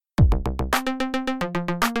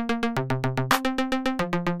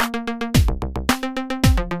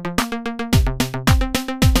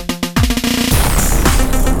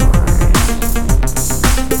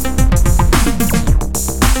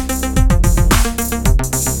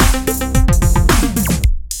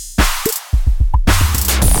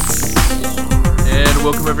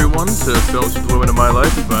everyone, to Films with the Women of My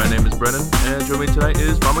Life. My name is Brennan, and joining me tonight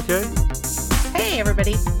is Mama Kay. Hey,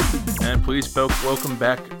 everybody. And please welcome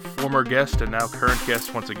back former guest and now current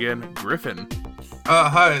guest once again, Griffin.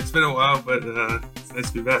 Hi, it's been a while, but it's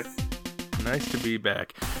nice to be back. Nice to be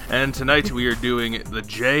back. And tonight we are doing the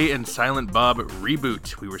Jay and Silent Bob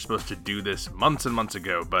reboot. We were supposed to do this months and months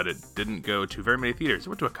ago, but it didn't go to very many theaters. It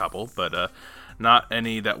went to a couple, but not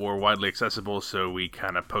any that were widely accessible, so we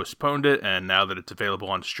kind of postponed it, and now that it's available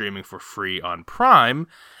on streaming for free on Prime,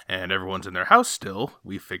 and everyone's in their house still,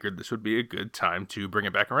 we figured this would be a good time to bring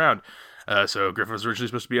it back around. So Griffin was originally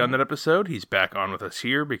supposed to be on that episode. He's back on with us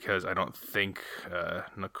here because I don't think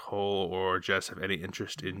Nicole or Jess have any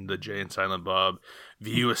interest in the Jay and Silent Bob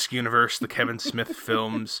View-esque universe, the Kevin Smith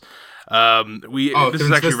films. This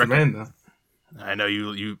is actually though. I know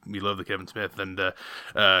you love the Kevin Smith, and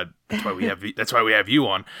that's why we have you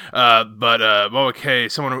on. But okay,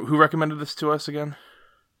 someone who recommended this to us again.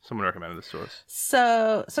 Someone recommended this to us.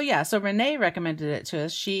 So Renee recommended it to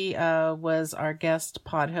us. She was our guest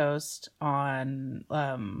pod host on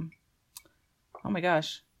oh my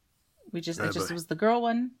gosh. It was the girl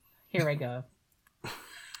one. Here I go.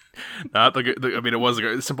 Not it was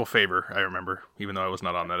a Simple Favor, I remember, even though I was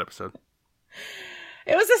not on that episode.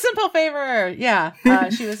 It was a Simple Favor. Yeah.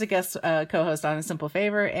 She was a guest co-host on A Simple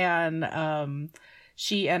Favor, and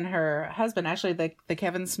she and her husband, actually the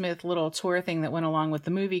Kevin Smith little tour thing that went along with the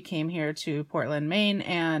movie, came here to Portland, Maine,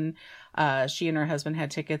 and she and her husband had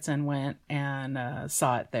tickets and went and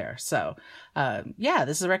saw it there. So,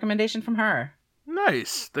 this is a recommendation from her.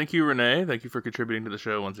 Nice. Thank you, Renee. Thank you for contributing to the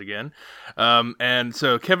show once again. And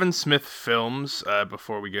so Kevin Smith films,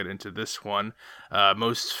 before we get into this one,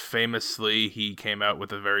 most famously, he came out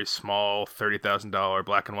with a very small $30,000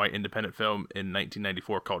 black and white independent film in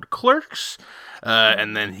 1994 called Clerks.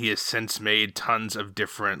 And then he has since made tons of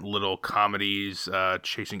different little comedies.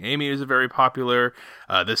 Chasing Amy is very popular.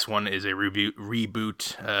 This one is a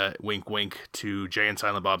reboot, wink wink, to Jay and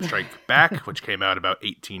Silent Bob Strike Back, which came out about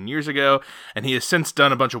 18 years ago. And he has since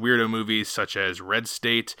done a bunch of weirdo movies such as Red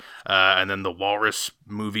State, and then the Walrus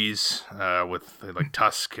movies with like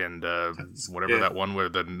Tusk and that one where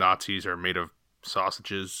the Nazis are made of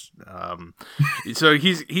sausages. So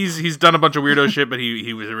he's done a bunch of weirdo shit, but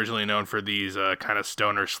he was originally known for these kind of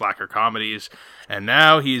stoner slacker comedies, and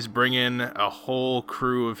now he's bringing a whole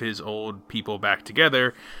crew of his old people back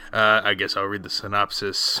together. I guess I'll read the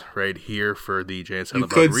synopsis right here for the Jay and Silent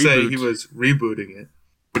Bob reboot. You could say he was rebooting it.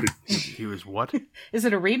 He was what? Is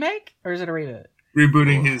it a remake or is it a reboot?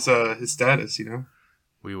 Rebooting his status, you know?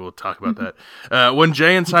 We will talk about that. When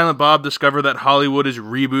Jay and Silent Bob discover that Hollywood is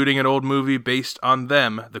rebooting an old movie based on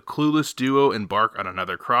them, the clueless duo embark on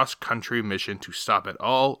another cross-country mission to stop it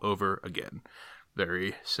all over again.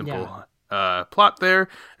 Very simple plot there.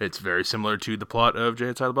 It's very similar to the plot of Jay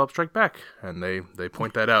and Silent Bob Strike Back, and they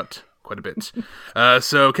point that out quite a bit.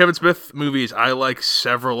 So Kevin Smith movies, I like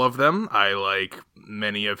several of them. I like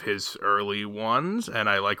many of his early ones, and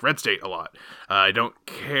I like Red State a lot. I don't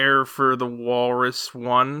care for the Walrus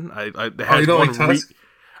one. You don't like Tusk?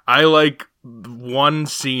 I like one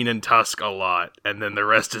scene in Tusk a lot, and then the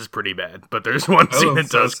rest is pretty bad. But there's one scene in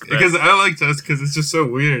Tusk. Because I like Tusk because it's just so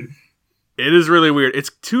weird. It is really weird. It's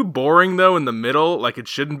too boring though in the middle. Like it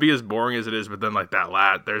shouldn't be as boring as it is. But then like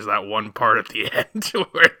there's that one part at the end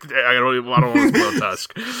where I don't want to spoil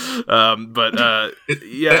Tusk. And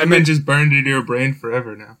then just burned into your brain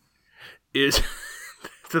forever now. Is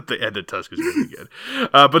that the end of Tusk is really good.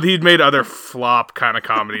 But he'd made other flop kind of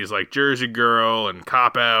comedies like Jersey Girl and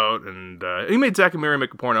Cop Out, and he made Zack and Miri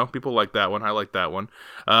Make a Porno. People like that one. I like that one.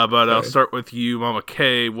 But I'll start with you, Mama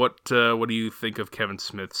Kay. What do you think of Kevin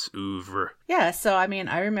Smith's oeuvre? Yeah, so I mean,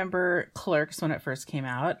 I remember Clerks when it first came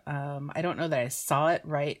out. I don't know that I saw it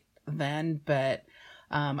right then, but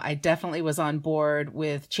I definitely was on board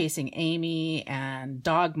with Chasing Amy and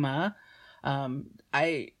Dogma.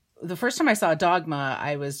 The first time I saw Dogma,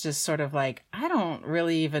 I was just sort of like, I don't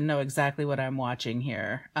really even know exactly what I'm watching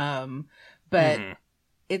here. But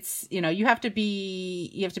it's, you have to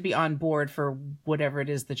be on board for whatever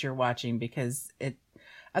it is that you're watching, because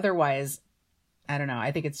otherwise, I don't know.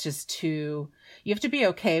 I think it's just you have to be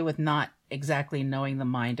okay with not exactly knowing the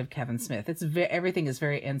mind of Kevin Smith. Everything is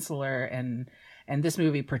very insular, and this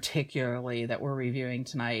movie particularly that we're reviewing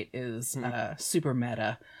tonight is super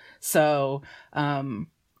meta. So,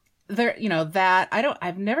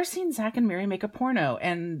 I've never seen Zack and Miri Make a Porno,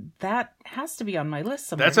 and that has to be on my list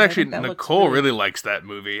somewhere. That's actually, Nicole really likes that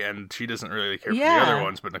movie, and she doesn't really care for the other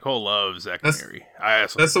ones, but Nicole loves Zack and Miri.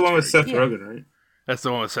 That's the one with Seth Rogen, right? That's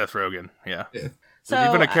the one with Seth Rogen, yeah. So, There's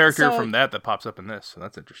even a character from that pops up in this, so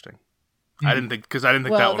that's interesting. I didn't think that one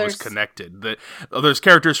was there's- connected. There's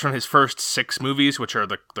characters from his first 6 movies, which are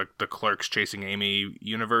the Clerks Chasing Amy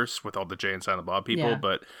universe with all the Jay and Silent Bob people. Yeah.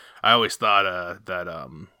 But I always thought that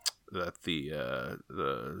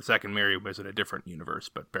the Zack and Miri was in a different universe,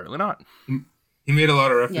 but apparently not. He made a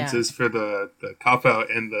lot of references for the Cop Out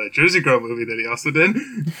and the Jersey Girl movie that he also did.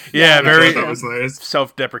 Yeah, Which very I thought was hilarious.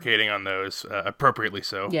 self-deprecating on those, appropriately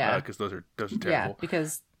so. Yeah. Because those are terrible. Yeah,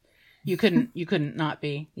 because you couldn't not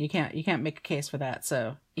be. You can't make a case for that.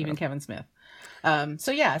 So even Kevin Smith.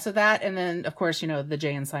 So that, and then of course the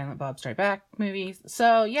Jay and Silent Bob Strike Back movies.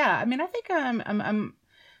 So yeah, I mean I think I'm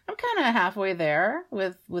kind of halfway there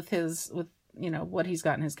with what he's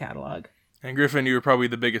got in his catalog. And Griffin, you were probably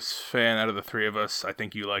the biggest fan out of the 3 of us. I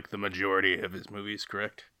think you like the majority of his movies,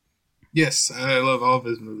 correct? Yes, I love all of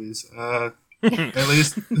his movies. At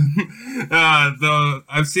least, though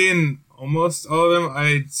I've seen almost all of them.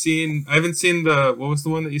 I haven't seen what was the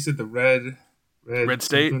one that you said, the Red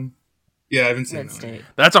State? something? Yeah, I haven't seen Red that State.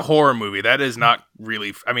 That's a horror movie. That is not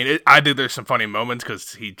really. I mean, I think there's some funny moments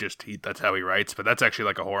because that's how he writes. But that's actually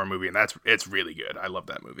like a horror movie, and it's really good. I love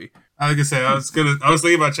that movie. I was gonna say I was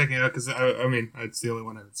thinking about checking it out because I mean it's the only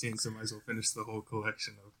one I haven't seen, so I might as well finish the whole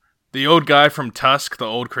collection of. The old guy from Tusk, the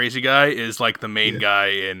old crazy guy, is like the main guy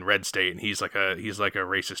in Red State, and he's like a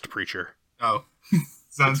racist preacher. Oh,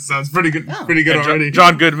 sounds pretty good. Oh. Pretty good And already.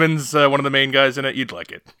 John Goodman's one of the main guys in it. You'd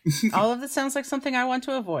like it. All of this sounds like something I want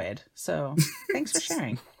to avoid. So thanks for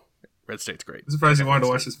sharing. Red State's great. I'm surprised you wanted to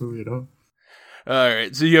watch this movie at all. All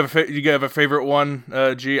right, so you have a favorite one,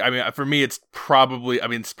 G? I mean, for me, it's probably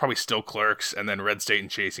still Clerks, and then Red State and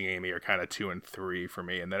Chasing Amy are kind of 2 and 3 for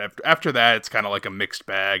me, and then after that, it's kind of like a mixed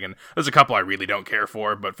bag, and there's a couple I really don't care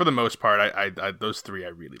for, but for the most part, I those 3 I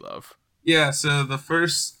really love. Yeah, so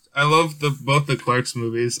I love both the Clerks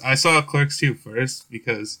movies. I saw Clerks 2 first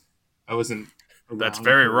because I wasn't. That's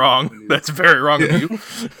very wrong. That's very wrong of you.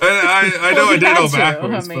 I know Well, I you did had all to,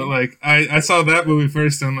 backwards, I mean. but like I saw that movie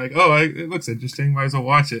first, and I'm like, oh, it looks interesting. Might as well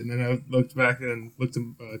watch it. And then I looked back and looked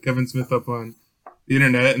Kevin Smith up on the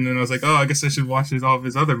internet, and then I was like, oh, I guess I should watch all of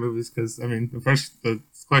his other movies because I mean, the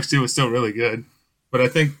Clerks 2 was still really good, but I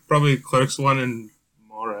think probably Clerks 1 and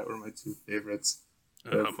Mallrat were my 2 favorites.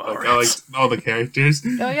 I liked all the characters.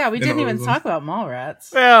 Oh yeah, we And didn't all even of them. talk about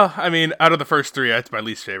Mallrats. Well, I mean, out of the first 3, that's my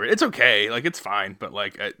least favorite. It's okay, like it's fine, but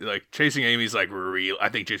like Chasing Amy's like real. I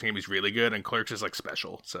think Chasing Amy's really good, and Clerks is like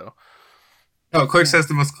special. So Oh, Clerks has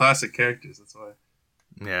the most classic characters. That's why.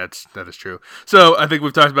 yeah, that is true. So I think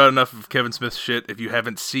we've talked about enough of Kevin Smith's shit. If you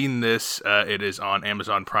haven't seen this, it is on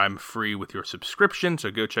Amazon Prime free with your subscription.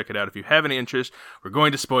 So go check it out if you have any interest. We're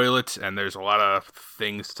going to spoil it, and there's a lot of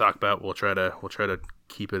things to talk about. We'll try to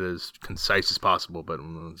keep it as concise as possible, but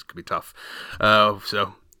it's gonna be tough.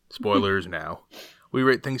 So spoilers now. We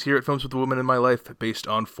rate things here at Films with a Woman in My Life based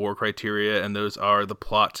on 4 criteria, and those are the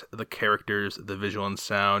plot, the characters, the visual and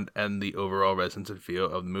sound, and the overall resonance and feel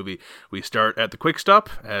of the movie. We start at the quick stop,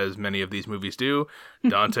 as many of these movies do.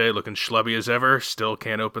 Dante, looking schlubby as ever, still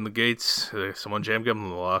can't open the gates. Someone jammed him in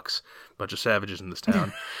the locks. Bunch of savages in this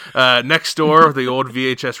town. Next door, the old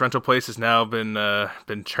VHS rental place has now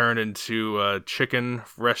been turned into a chicken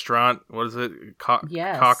restaurant. What is it?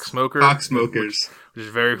 Yes. Cock smoker. Cock smokers. Which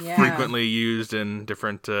is very Yeah. frequently used in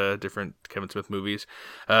different Kevin Smith movies.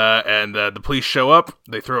 And the police show up.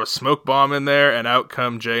 They throw a smoke bomb in there, and out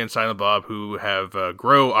come Jay and Silent Bob, who have a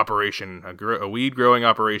weed growing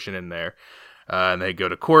operation in there. And they go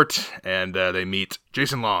to court, and they meet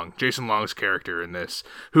Jason Long. Jason Long's character in this,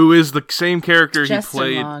 who is the same character Justin he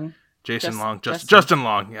played. Long. Jason Long. Justin. Justin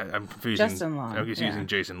Long. Yeah, I'm confusing. Justin Long, I'm confusing yeah.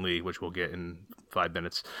 Jason Lee, which we'll get in 5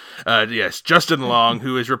 minutes. Yes, Justin Long,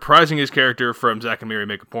 who is reprising his character from Zack and Miri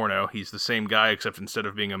Make a Porno. He's the same guy, except instead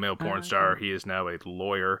of being a male porn star, he is now a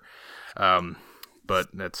lawyer. But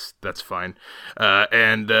that's fine.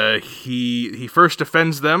 And he first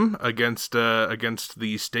defends them against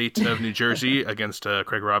the state of New Jersey, against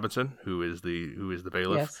Craig Robinson, who is the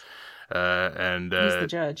bailiff. Yes. And He's the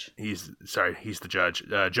judge. He's the judge.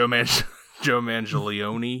 Joe Manganiello. Joe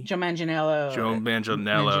Manganiello. Joe Manganiello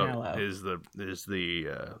Manganiello. is the He's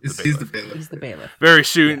bailiff. the bailiff. He's the bailiff. Very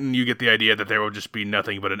soon, you get the idea that there will just be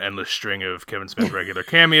nothing but an endless string of Kevin Smith regular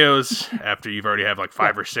cameos after you've already have like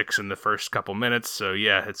 5 or 6 in the first couple minutes. So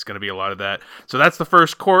yeah, it's going to be a lot of that. So that's the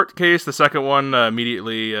first court case. The second one,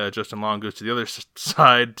 immediately Justin Long goes to the other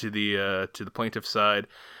side, to the plaintiff's side.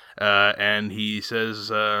 And he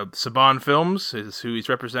says Saban Films is who he's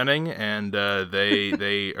representing, and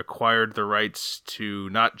they acquired the rights to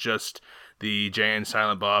not just the Jay and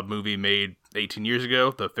Silent Bob movie made 18 years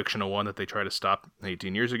ago, the fictional one that they tried to stop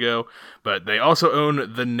 18 years ago, but they also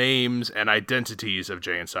own the names and identities of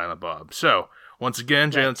Jay and Silent Bob. So Once again,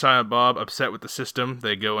 Jay and Silent Bob, upset with the system,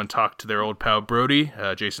 they go and talk to their old pal Brody,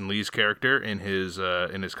 Jason Lee's character, in his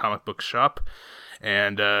comic book shop,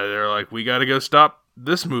 and they're like, "We got to go stop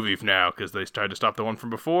this movie now because they tried to stop the one from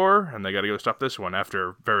before, and they got to go stop this one."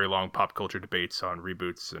 After very long pop culture debates on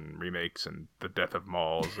reboots and remakes and the death of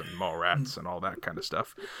malls and mall rats and all that kind of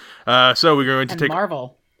stuff, so we're going to take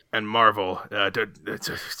Marvel. And Marvel, I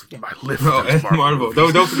live Marvel.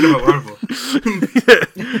 Don't forget about Marvel.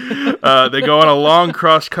 They go on a long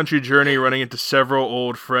cross-country journey, running into several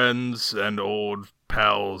old friends and old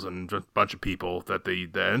pals and a bunch of people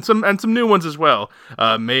and some new ones as well.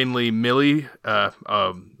 Mainly Millie,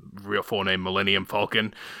 real full name Millennium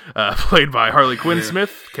Falcon, played by Harley Quinn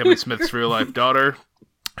Smith, Kevin Smith's real life daughter,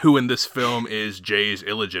 who in this film is Jay's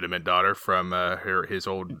illegitimate daughter from his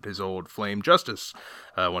old flame Justice,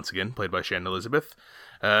 once again played by Shannon Elizabeth.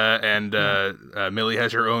 Millie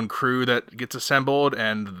has her own crew that gets assembled,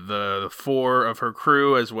 and the four of her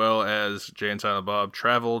crew, as well as Jay and Silent Bob,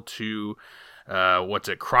 travel to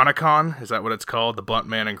Chronicon? Is that what it's called? The Blunt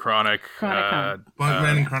Man and Chronic. Chronicon. Blunt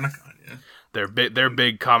Man and Chronicon, yeah. Their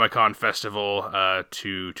big Comic-Con festival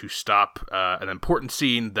to stop an important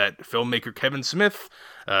scene that filmmaker Kevin Smith,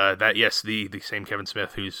 the same Kevin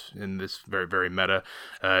Smith who's in this very, very meta,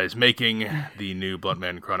 is making the new Blunt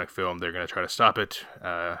Man and Chronic film. They're going to try to stop it,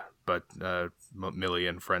 but Millie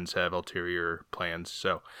and friends have ulterior plans,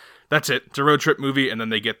 so that's it. It's a road trip movie, and then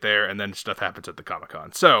they get there, and then stuff happens at the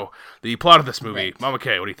Comic-Con. So, the plot of this movie, right. Mama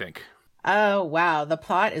K, what do you think? Oh, wow. The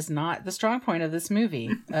plot is not the strong point of this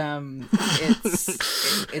movie.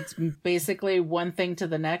 It's basically one thing to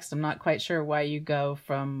the next. I'm not quite sure why you go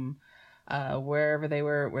from wherever they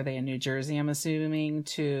were they in New Jersey, I'm assuming,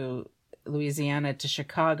 to Louisiana to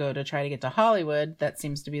Chicago to try to get to Hollywood. That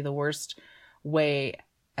seems to be the worst way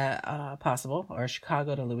possible, or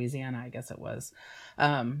Chicago to Louisiana, I guess it was,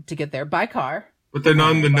 to get there by car. But they're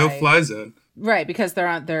not in the no-fly zone. Right, because they're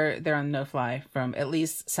on no-fly from at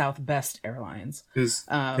least Southwest Airlines. Because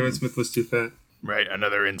Kevin Smith was too fat. Right,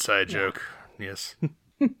 another inside joke. Yes.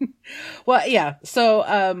 Well, yeah.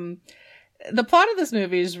 So the plot of this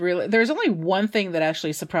movie is really, there's only one thing that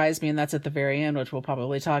actually surprised me, and that's at the very end, which we'll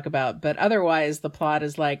probably talk about. But otherwise, the plot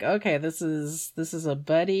is like, okay, this is a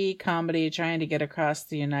buddy comedy trying to get across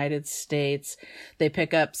the United States. They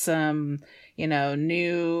pick up some,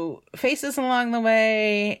 new faces along the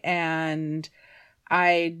way, and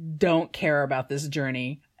I don't care about this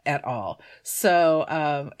journey at all.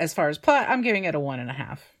 So as far as plot, I'm giving it a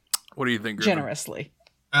 1.5. What do you think, Griffin? Generously.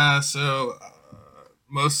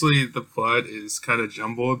 Mostly the plot is kind of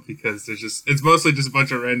jumbled because it's mostly just a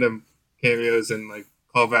bunch of random cameos and like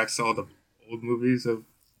callbacks to all the old movies of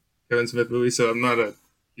Kevin Smith movies. So I'm not a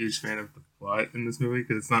huge fan of the plot in this movie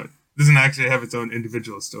because it doesn't actually have its own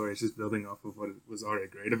individual story. It's just building off of what was already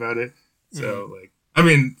great about it. So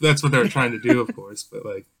that's what they were trying to do, of course. But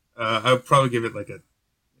I'd probably give it like a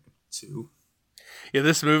 2. Yeah,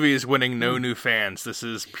 this movie is winning no new fans. This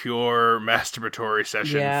is pure masturbatory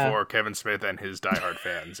session for Kevin Smith and his diehard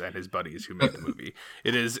fans and his buddies who made the movie.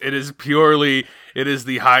 It is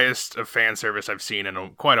the highest of fan service I've seen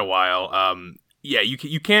in quite a while.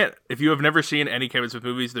 You can't, if you have never seen any Kevin Smith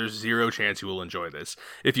movies, there's zero chance you will enjoy this.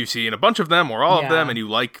 If you've seen a bunch of them or all of them and you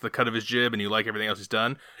like the cut of his jib and you like everything else he's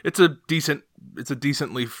done, it's a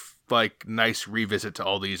decently nice revisit to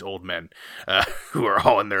all these old men who are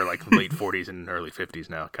all in their late 40s and early 50s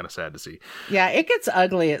now. Kind of sad to see. Yeah, it gets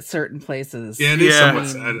ugly at certain places. Yeah, it is somewhat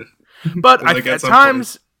sad. But at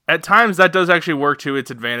times that does actually work to its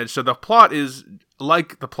advantage. So the plot is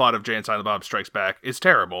like the plot of Jay and Silent Bob Strikes Back. It's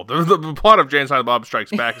terrible. The plot of Jay and Silent Bob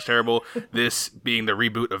Strikes Back is terrible. This being the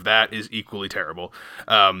reboot of that is equally terrible.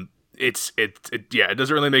 It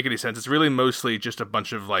doesn't really make any sense. It's really mostly just a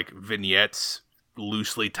bunch of vignettes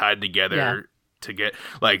loosely tied together to get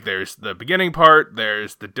there's the beginning part,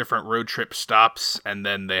 there's the different road trip stops, and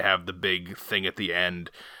then they have the big thing at the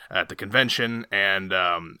end at the convention, and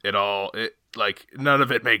none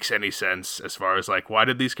of it makes any sense as far as why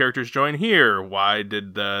did these characters join here? Why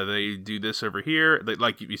did they do this over here?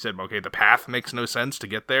 Like you said, okay, the path makes no sense to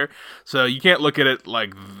get there, so you can't look at it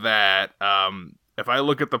like that. If I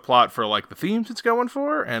look at the plot for the themes it's going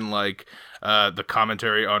for and the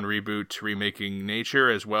commentary on remaking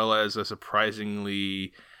nature, as well as a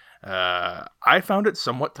surprisingly, I found it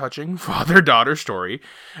somewhat touching father-daughter story.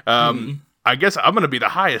 I guess I'm going to be the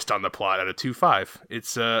highest on the plot at a 2.5.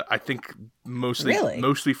 It's I think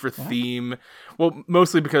mostly for theme. Well,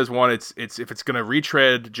 mostly because one, it's if it's going to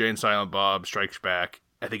retread Jay and Silent Bob Strikes Back,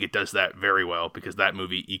 I think it does that very well, because that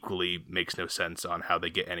movie equally makes no sense on how they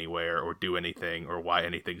get anywhere or do anything or why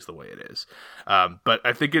anything's the way it is. But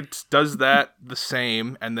I think it does that the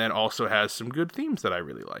same, and then also has some good themes that I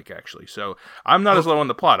really like, actually. So I'm not as low on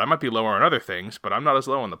the plot. I might be lower on other things, but I'm not as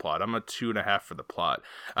low on the plot. I'm a 2.5 for the plot.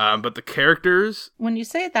 But the characters... When you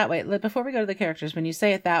say it that way, before we go to the characters, when you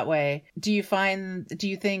say it that way, do you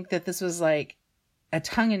think that this was like a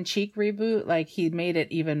tongue-in-cheek reboot? Like he made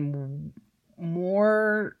it even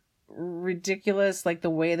more ridiculous, like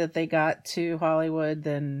the way that they got to Hollywood,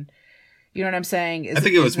 than, you know what I'm saying? I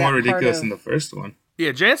think it was more ridiculous than the first one.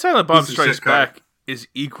 Yeah, Jay and Silent Bob Strikes Back is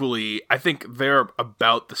equally, I think they're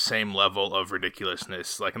about the same level of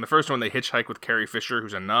ridiculousness. Like in the first one, they hitchhike with Carrie Fisher,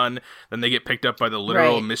 who's a nun. Then they get picked up by the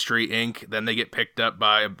literal Mystery Inc. Then they get picked up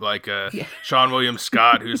by Sean William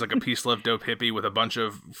Scott, who's like a peace-love dope hippie with a bunch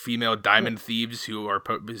of female diamond thieves who are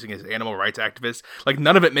posing as animal rights activists. Like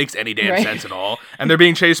none of it makes any damn sense at all. And they're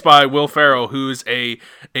being chased by Will Ferrell, who's a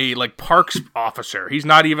like parks officer. He's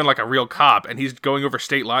not even like a real cop, and he's going over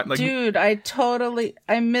state line. Like, dude, I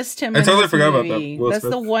missed him. I totally forgot about that.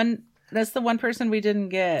 That's the one person we didn't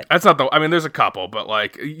get. That's not I mean, there's a couple, but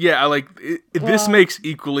like, yeah, like this makes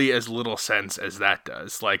equally as little sense as that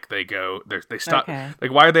does. Like they stop. Okay.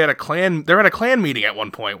 Like, why are they at a Klan? They're at a Klan meeting at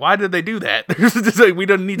one point. Why did they do that? It's like, we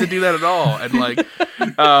don't need to do that at all. And like,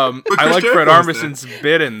 I like Fred Armisen's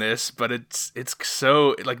bit in this, but it's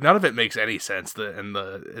so like none of it makes any sense.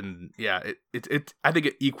 I think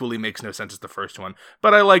it equally makes no sense as the first one.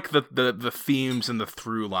 But I like the themes and the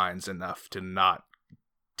through lines enough to not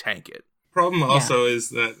tank it. Problem also is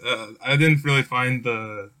that I didn't really find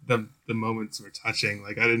the moments were touching.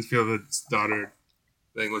 Like I didn't feel the daughter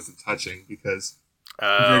thing wasn't touching, because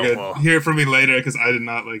hear from me later, because I did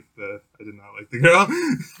not like the girl.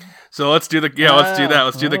 So let's do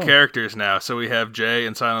the characters now. So we have Jay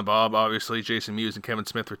and Silent Bob, obviously Jason Mewes and Kevin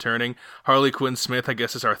Smith returning. Harley Quinn Smith, I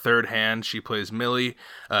guess, is our third hand. She plays Millie,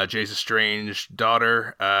 Jay's estranged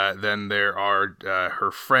daughter. Then there are her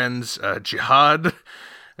friends, Jihad.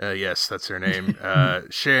 Yes, that's her name.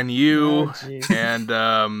 Shan Yu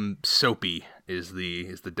and Soapy is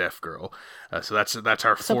the deaf girl. So that's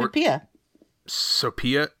our fourth.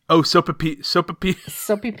 Soapia. Oh, Soapia. Soapia.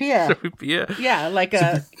 Yeah, like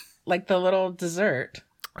the little dessert.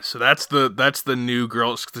 So that's the new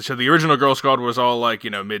girls. So the original Girl Squad was all like,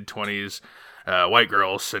 mid-20s white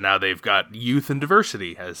girls. So now they've got youth and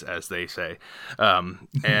diversity, as they say.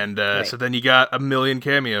 So then you got a million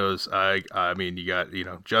cameos. I mean, you got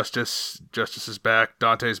Justice is back,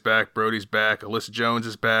 Dante's back, Brody's back, Alyssa Jones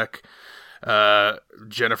is back.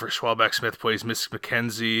 Jennifer Schwalbach Smith plays Miss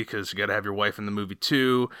Mackenzie, because you got to have your wife in the movie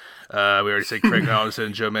too. We already said Craig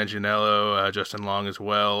Robinson, Joe Manganiello, Justin Long as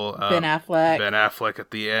well. Ben Affleck at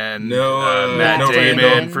the end. Matt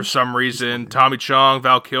Damon for some reason. Tommy Chong,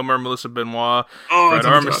 Val Kilmer, Melissa Benoit, Fred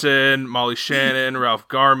Armisen, Molly Shannon, Ralph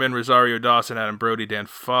Garman, Rosario Dawson, Adam Brody, Dan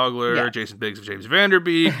Fogler, Jason Biggs of James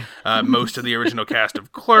Vanderbeek, most of the original cast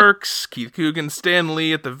of Clerks, Keith Coogan, Stan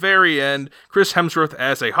Lee at the very end, Chris Hemsworth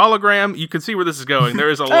as a hologram. You can see where this is going. There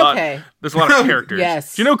is a lot. There's a lot of characters.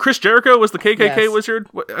 Yes. Do you know Chris Jericho was the KKK wizard?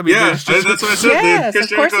 I mean, that's what I said. Yes, Chris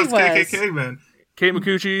Jericho's KKK man. Kate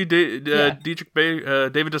Micucci, Dietrich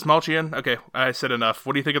David Desmalchian. Okay, I said enough.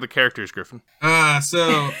 What do you think of the characters, Griffin?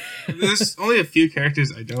 So there's only a few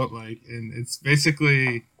characters I don't like, and it's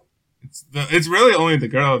basically it's really only the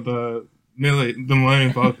girl, the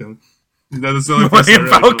Millennium Falcon. That's the only Millennium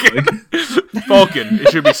Falcon. Falcon,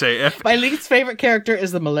 it should be say. My least favorite character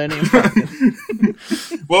is the Millennium Falcon.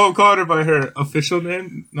 Well, I'm calling her by her official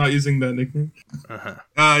name, not using that nickname.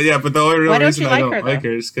 Yeah, but the only real reason I don't like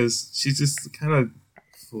her is because she's just kind of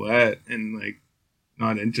flat and like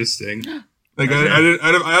not interesting. Like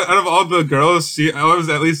out of all the girls, I was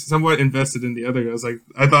at least somewhat invested in the other girls. Like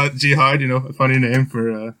I thought Jihad, a funny name for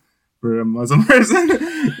a Muslim person,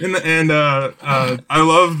 and I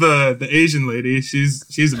love the Asian lady.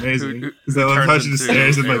 She's amazing, because I love how she just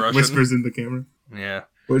stares and like whispers in the camera. Yeah.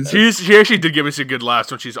 She actually did give us a good laugh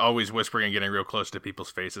when she's always whispering and getting real close to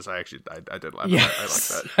people's faces. I did laugh. Yes, I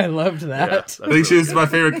like that. I loved that. Yeah, I think she was my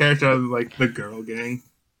favorite character out of like the girl gang.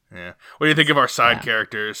 Yeah. What do you think of our side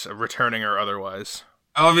characters, returning or otherwise?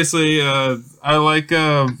 Obviously, I like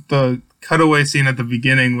the cutaway scene at the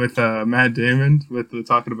beginning with Matt Damon with the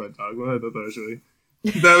talking about Dogma. I thought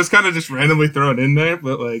that was kind of just randomly thrown in there,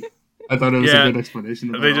 but like I thought it was a good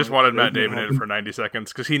explanation. They just wanted Matt Damon in for 90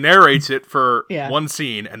 seconds because he narrates it for one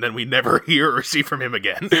scene, and then we never hear or see from him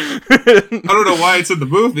again. I don't know why it's in the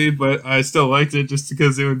movie, but I still liked it just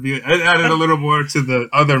because it added a little more to the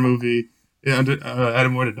other movie Yeah, added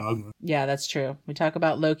more to Dogma. Yeah, that's true. We talk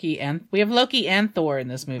about Loki and we have Loki and Thor in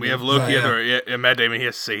this movie. We have Loki and Matt Damon. He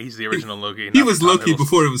has to say he's the original Loki. He was Loki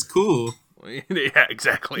before it was cool. Yeah,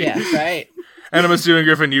 exactly. Yeah, right. And I'm assuming,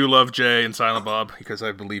 Griffin, you love Jay and Silent Bob because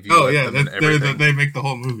I believe you. Oh yeah, they make the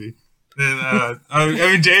whole movie. I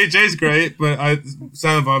mean, Jay's great, but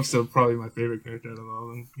Silent Bob's still probably my favorite character out of all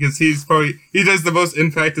of them because he does the most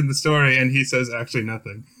impact in the story, and he says actually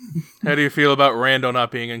nothing. How do you feel about Randall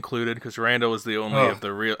not being included? Because Randall is the only of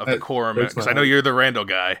the core. Because I know you're the Randall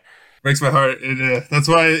guy. Breaks my heart. That's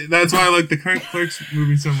why I like the current Clerks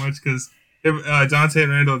movie so much because Dante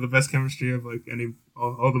and Randall have the best chemistry of like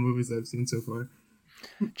all the movies I've seen so far.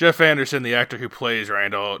 Jeff Anderson, the actor who plays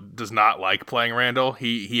Randall, does not like playing Randall.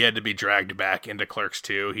 He had to be dragged back into Clerks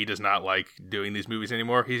 2. He does not like doing these movies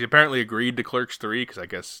anymore. He's apparently agreed to Clerks 3 because I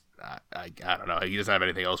guess I don't know. He doesn't have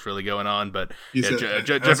anything else really going on. But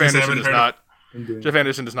Jeff Anderson does not. Jeff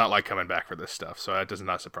Anderson does not like coming back for this stuff, so that does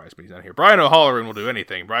not surprise me. He's not here. Brian O'Halloran will do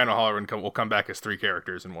anything. Brian O'Halloran will come back as 3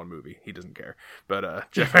 characters in one movie. He doesn't care.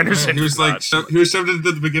 But Jeff Anderson, he was he was shoved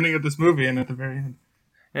into the beginning of this movie and at the very end.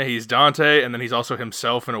 Yeah, he's Dante, and then he's also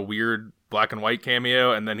himself in a weird black and white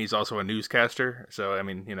cameo, and then he's also a newscaster. So I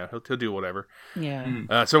mean, he'll do whatever.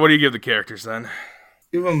 Yeah. So what do you give the characters then?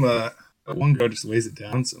 Give him one girl just weighs it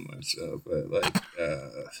down so much, but like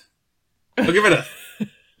I'll give it a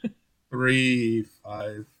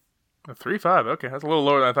 3.5. A 3.5. Okay, that's a little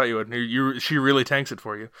lower than I thought you would. She really tanks it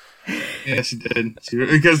for you. Yeah, she did.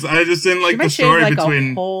 Because I just didn't like the story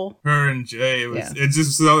between her and Jay. It's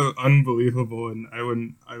just so unbelievable, and I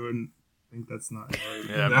wouldn't think that's not right.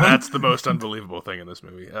 Yeah, that's the most unbelievable thing in this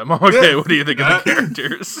movie. Okay, what do you think of the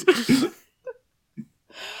characters?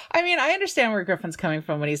 I mean, I understand where Griffin's coming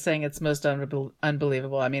from when he's saying it's most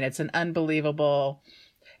unbelievable. I mean, it's an unbelievable.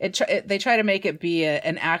 They try to make it be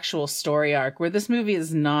an actual story arc, where this movie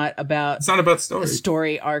is not about. It's not about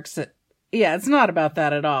story arcs. It's not about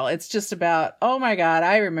that at all. It's just about, oh my God,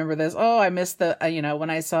 I remember this. Oh, I missed when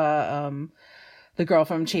I saw the girl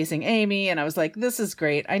from Chasing Amy, and I was like, this is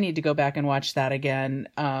great. I need to go back and watch that again.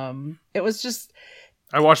 It was just.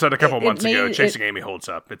 I watched that a couple months ago. Chasing Amy holds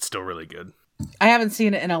up. It's still really good. I haven't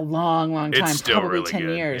seen it in a long time, it's still probably really 10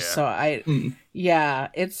 good. years. Yeah.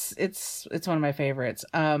 So it's one of my favorites.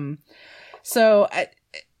 So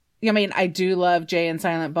I do love Jay and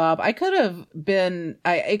Silent Bob. It could have been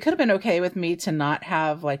okay with me to not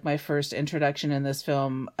have like my first introduction in this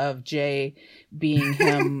film of Jay being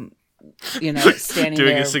him, standing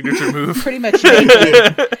doing there, a signature move, pretty much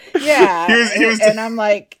naked. Yeah, and I'm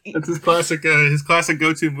like, that's his classic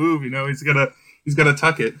go-to move. He's gonna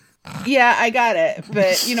tuck it. Yeah, I got it.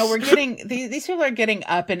 But, we're getting, these people are getting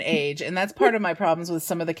up in age. And that's part of my problems with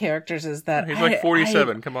some of the characters is that he's like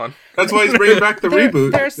 47. Come on. That's why he's bringing back the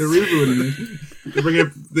reboot. They're rebooting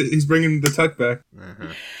it. He's bringing the tuck back.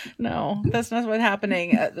 Mm-hmm. No, that's not what's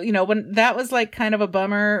happening. When that was like kind of a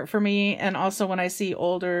bummer for me. And also when I see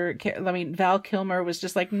Val Kilmer was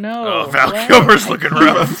just like, no. Oh, Val Kilmer's looking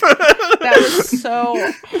rough. That was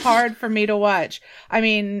so hard for me to watch. I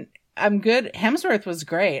mean, I'm good. Hemsworth was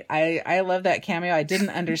great. I love that cameo. I didn't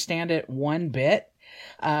understand it one bit.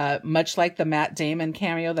 Much like the Matt Damon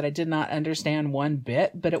cameo that I did not understand one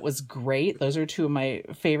bit, but it was great. Those are 2 of my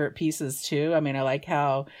favorite pieces too. I mean, I like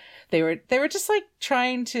how they were just like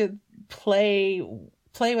trying to play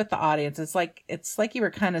with the audience. It's like you were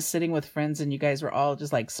kind of sitting with friends and you guys were all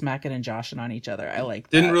just like smacking and joshing on each other. I like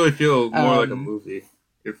that. Didn't really feel more like a movie.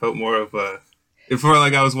 It felt more of a. It felt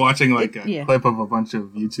like I was watching like a clip of a bunch of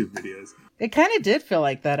YouTube videos. It kind of did feel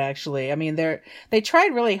like that, actually. I mean, they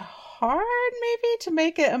tried really hard, maybe, to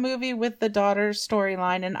make it a movie with the daughter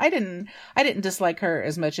storyline, and I didn't dislike her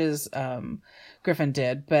as much as Griffin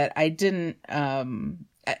did, but I didn't.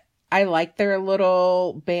 I liked their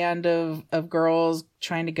little band of girls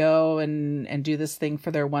trying to go and do this thing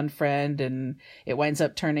for their one friend, and it winds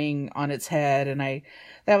up turning on its head, and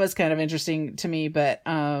that was kind of interesting to me, but.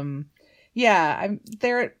 Yeah,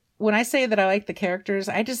 when I say that I like the characters,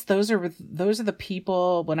 those are the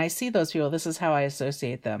people. When I see those people, this is how I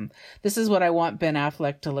associate them. This is what I want Ben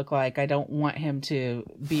Affleck to look like. I don't want him to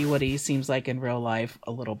be what he seems like in real life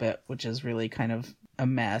a little bit, which is really kind of a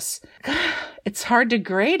mess. It's hard to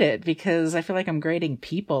grade it because I feel like I'm grading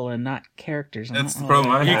people and not characters. That's the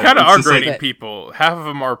problem. You kind of are grading people. Half of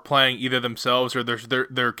them are playing either themselves or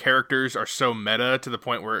their characters are so meta to the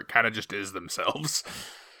point where it kind of just is themselves.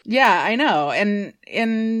 Yeah, I know.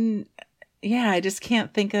 And yeah, I just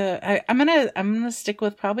can't think of I'm gonna stick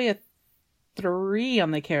with probably a 3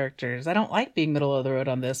 on the characters. I don't like being middle of the road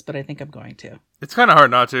on this, but I think I'm going to. It's kind of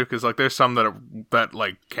hard not to, because like there's some that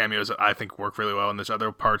like cameos that I think work really well, and there's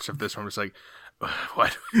other parts of this one where it's like,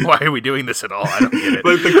 why are we doing this at all? I don't get it.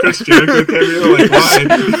 Like the Chris Jericho cameo, like why?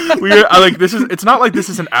 It's not like this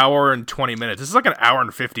is an hour and 20 minutes. This is like an hour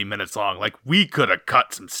and 50 minutes long. Like we could have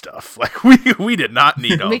cut some stuff. Like we did not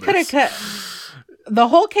need all this. We could have cut. The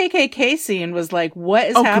whole KKK scene was like, what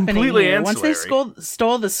is happening completely here? ancillary. Once they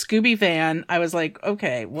stole the Scooby van, I was like,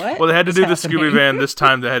 okay, what? Well, they had to do the happening? Scooby van this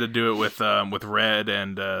time. They had to do it with Red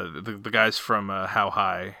and the guys from How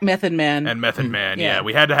High. Method Man. And Method Man, Yeah. yeah.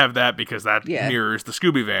 We had to have that because that mirrors the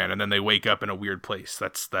Scooby van, and then they wake up in a weird place.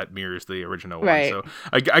 That mirrors the original one. Right. So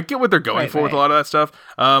I get what they're going for with a lot of that stuff.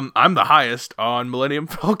 I'm the highest on Millennium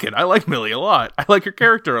Falcon. I like Millie a lot. I like her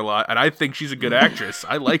character a lot, and I think she's a good actress.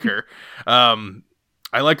 I like her.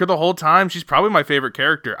 I like her the whole time. She's probably my favorite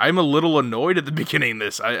character. I'm a little annoyed at the beginning of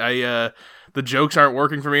this. The jokes aren't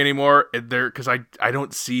working for me anymore. Because I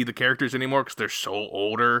don't see the characters anymore because they're so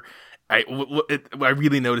older. I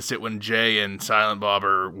really noticed it when Jay and Silent Bob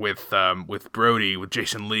are with Brody, with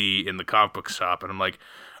Jason Lee in the comic book shop, and I'm like,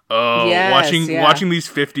 oh, watching these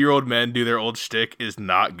 50-year-old men do their old shtick is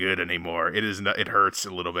not good anymore. It is not, it hurts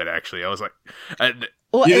a little bit, actually. I was like,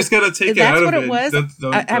 well, you just gotta take it out of it. That's what it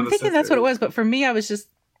was. I'm thinking that's what it was, but for me,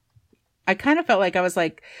 I kind of felt like I was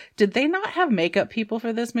like, did they not have makeup people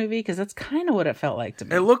for this movie? Because that's kind of what it felt like to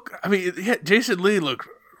me. Jason Lee looked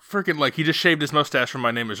freaking like he just shaved his mustache from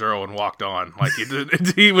My Name Is Earl and walked on. Like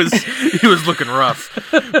he was looking rough.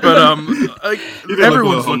 But like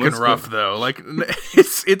everyone's looking rough though. Like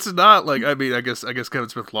it's not like, I mean, I guess Kevin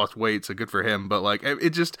Smith lost weight, so good for him. But like it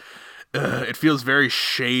just. It feels very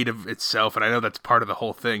shade of itself, and I know that's part of the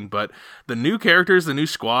whole thing. But the new characters, the new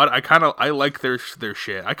squad, I like their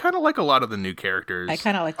shit. I kind of like a lot of the new characters. I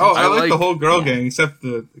kind of like. I like the whole girl gang, except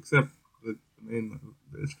the main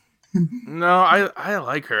bitch. No, I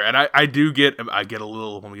like her, and I get a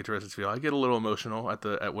little when we get to Resident Evil. I get a little emotional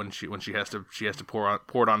at when she has to pour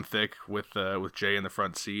it on thick with Jay in the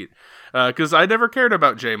front seat, because I never cared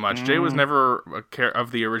about Jay much. Jay was never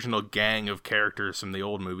of the original gang of characters from the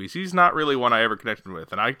old movies. He's not really one I ever connected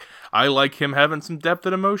with, and I like him having some depth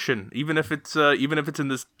and emotion, even if it's in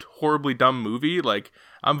this horribly dumb movie. Like,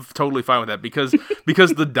 I'm totally fine with that because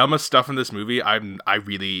the dumbest stuff in this movie, I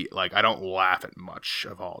really like. I don't laugh at much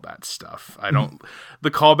of all that stuff. I don't.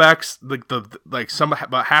 The callbacks,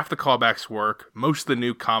 about half the callbacks work. Most of the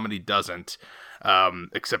new comedy doesn't.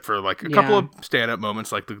 Except for like a couple of stand-up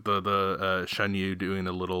moments, like the Shen Yu doing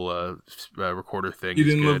the little recorder thing. You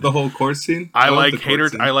didn't love the whole court scene? I like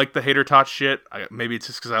the hater tot shit. Maybe it's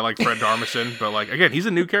just because I like Fred Darmison, but like again, he's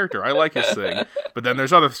a new character. I like his thing. But then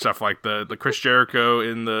there's other stuff like the Chris Jericho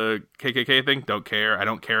in the KKK thing. Don't care. I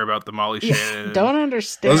don't care about the Molly Shannon. Don't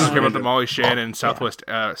understand. I don't care about the Molly Shannon Southwest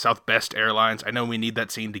Airlines. I know we need that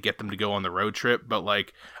scene to get them to go on the road trip, but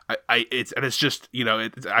like. It's just, you know,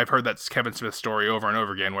 I've heard that Kevin Smith story over and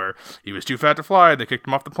over again where he was too fat to fly. They kicked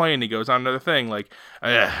him off the plane. He goes on another thing. Like,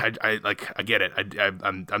 I get it.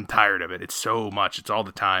 I'm tired of it. It's so much. It's all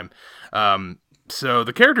the time. So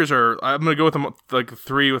the characters I'm going to go with them like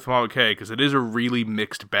 3 with Mama K because it is a really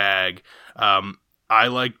mixed bag. I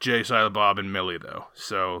like Jay, Silent Bob, and Millie though.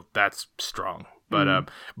 So that's strong. But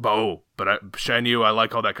Shen Yu, I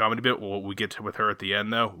like all that comedy bit. Well, we get to with her at the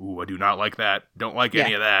end though. Ooh, I do not like that. Don't like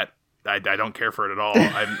any of that. I don't care for it at all.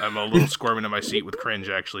 I'm a little squirming in my seat with cringe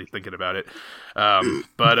actually thinking about it.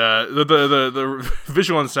 But the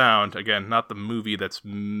visual and sound, again, not the movie that's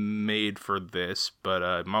made for this.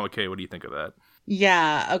 But Mama K, what do you think of that?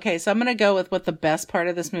 Yeah. Okay. So I'm going to go with what the best part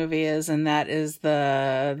of this movie is, and that is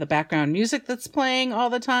the background music that's playing all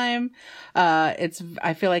the time.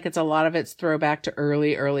 I feel like it's a lot of it's throwback to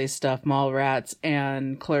early stuff, Mallrats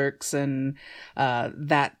and Clerks and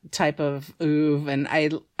that type of oeuvre. And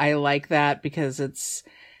I like that because it's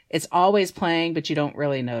always playing, but you don't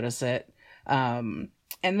really notice it. And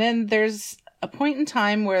then there's a point in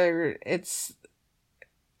time where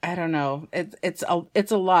I don't know. It's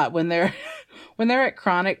a lot when they're at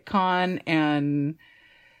Chronic Con and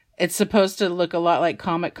it's supposed to look a lot like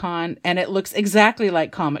Comic Con and it looks exactly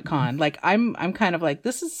like Comic Con. Like I'm kind of like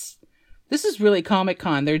this is really Comic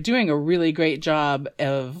Con. They're doing a really great job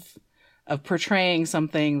of portraying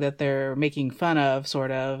something that they're making fun of, sort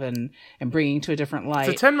of, and bringing to a different light.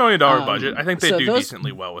 It's a $10 million budget. I think they do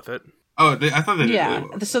decently well with it. Oh, I thought they did really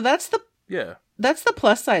well. So that's the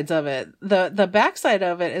plus sides of it. The backside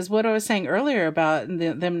of it is what I was saying earlier about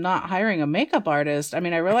them not hiring a makeup artist. I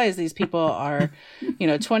mean, I realize these people are,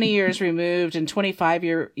 20 years removed and 25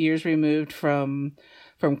 years removed from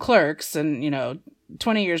Clerks and,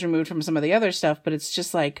 20 years removed from some of the other stuff. But it's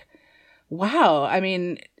just like, wow. I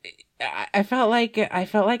mean, I felt like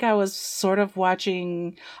I was sort of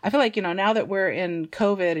watching. I feel like, now that we're in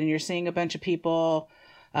COVID and you're seeing a bunch of people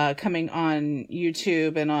coming on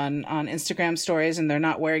YouTube and on Instagram stories, and they're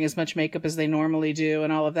not wearing as much makeup as they normally do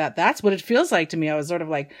and all of that. That's what it feels like to me. I was sort of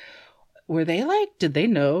like, were they like, did they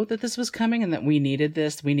know that this was coming and that we needed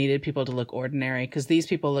this? We needed people to look ordinary, because these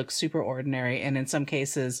people look super ordinary. And in some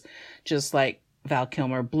cases, just like Val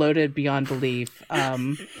Kilmer, bloated beyond belief.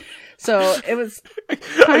 So it was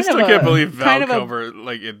I still can't believe Val Kilmer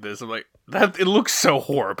like in this. I'm like, that it looks so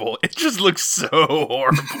horrible. It just looks so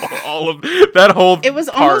horrible. All of that whole it was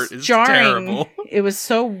part almost is jarring. Terrible. It was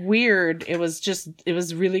so weird. It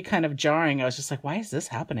was really kind of jarring. I was just like, why is this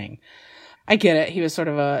happening? I get it. He was sort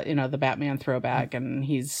of the Batman throwback, and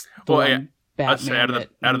he's the one Batman. I'd say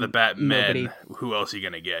out of the Batmen, who else are you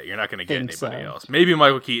gonna get? You're not gonna get anybody else. Maybe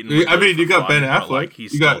Michael Keaton. I mean, you got Ben Affleck. Like,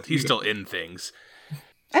 he's still in things.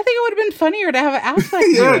 I think it would have been funnier to have Affleck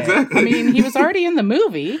do yeah, it. exactly. I mean, he was already in the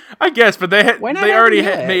movie. I guess, but they already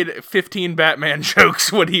had made 15 Batman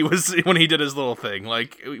jokes when he did his little thing.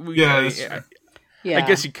 Like, Yeah. I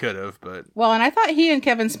guess he could have, but well, and I thought he and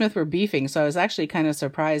Kevin Smith were beefing, so I was actually kind of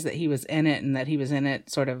surprised that he was in it, and that he was in it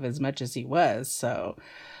sort of as much as he was. So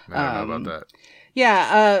I don't know about that.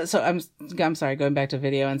 Yeah, so I'm sorry, going back to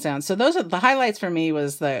video and sound. So those are the highlights for me,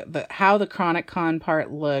 was the how the Chronic Con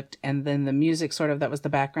part looked, and then the music sort of that was the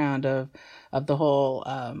background of the whole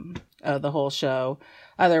show.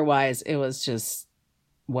 Otherwise, it was just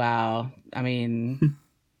wow. I mean,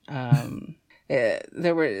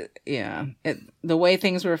 the way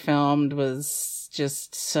things were filmed was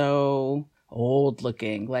just so old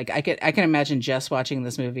looking. Like I can imagine Jess watching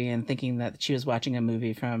this movie and thinking that she was watching a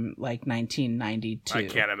movie from like 1992. I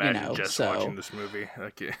can't imagine Jess watching this movie.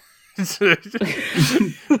 That's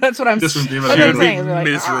what I'm saying. Like,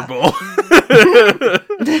 miserable.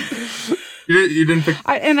 You didn't pick.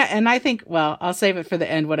 And I think, well, I'll save it for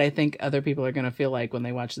the end. What I think other people are going to feel like when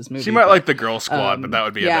they watch this movie. She might like the Girl Squad, but that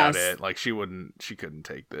would be about it. Like she couldn't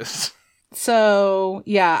take this. So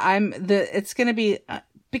yeah, it's going to be.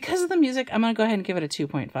 Because of the music, I'm going to go ahead and give it a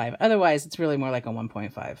 2.5. Otherwise, it's really more like a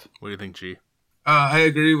 1.5. What do you think, G? I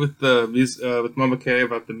agree with the with Mama K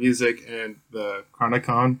about the music and the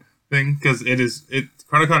Chronicon thing, because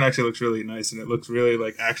Chronicon actually looks really nice, and it looks really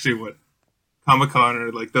like actually what Comic-Con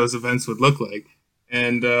or like those events would look like.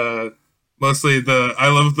 And mostly I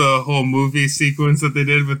love the whole movie sequence that they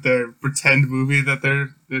did with their pretend movie that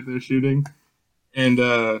they're shooting. And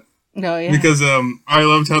no, yeah. Because I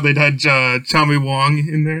loved how they had Tommy Wong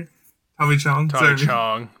in there. Tommy Chong. Tommy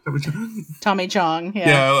Chong. Yeah.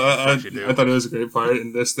 Yeah, I thought it was a great part,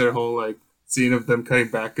 and just their whole like scene of them cutting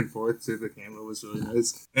back and forth to the camera was really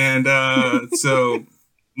nice. And so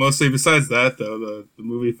mostly besides that, though, the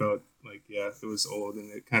movie felt like it was old, and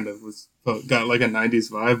it kind of got like a 90s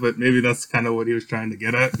vibe. But maybe that's kind of what he was trying to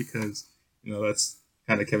get at, because that's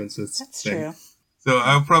kind of Kevin Smith's thing. True. So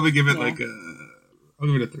I'll probably give it I'll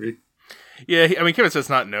give it a 3. Yeah, I mean, Kevin Smith's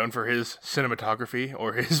not known for his cinematography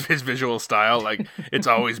or his visual style. Like, it's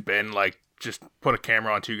always been like just put a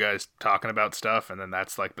camera on two guys talking about stuff, and then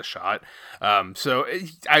that's like the shot. So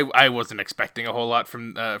I wasn't expecting a whole lot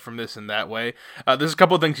from this in that way. There's a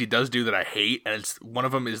couple of things he does do that I hate, and one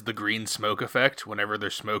of them is the green smoke effect whenever they're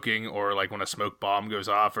smoking, or like when a smoke bomb goes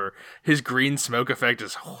off, or his green smoke effect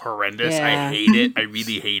is horrendous. Yeah. I hate it. I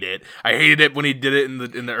really hate it. I hated it when he did it in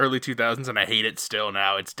the early 2000s, and I hate it still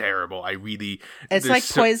now. It's terrible. It's like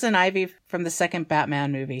Poison Ivy from the second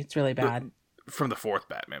Batman movie. It's really bad. From the fourth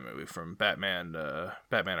Batman movie, from Batman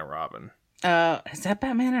and Robin. Is that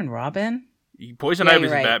Batman and Robin? Poison Ivy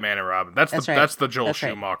is right. Batman and Robin. That's the Joel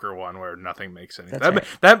Schumacher one where nothing makes any sense.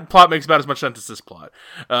 That plot makes about as much sense as this plot.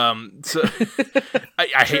 So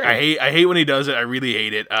I hate when he does it. I really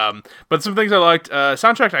hate it. But some things I liked.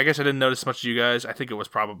 Soundtrack, I guess I didn't notice as much as you guys. I think it was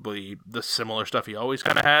probably the similar stuff he always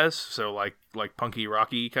kind of has. So like punky,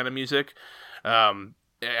 rocky kind of music.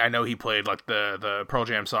 I know he played like the Pearl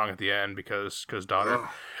Jam song at the end because daughter.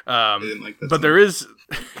 I didn't like that but song. there is,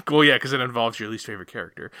 well, yeah, because it involves your least favorite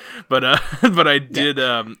character. But I did.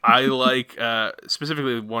 I like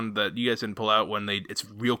specifically one that you guys didn't pull out when it's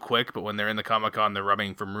real quick, but when they're in the Comic-Con, they're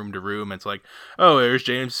running from room to room. It's like, oh, there's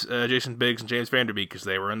Jason Biggs and James Van Der Beek because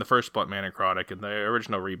they were in the first Man and Chronic in the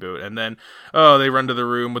original reboot, and then they run to the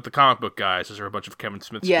room with the comic book guys. Those are a bunch of Kevin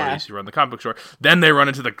Smith's buddies who run the comic book store. Then they run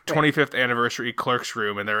into the 25th anniversary Clerks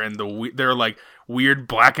room, and they're in they're like weird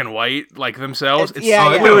black and white like themselves. It's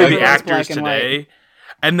literally the actors today.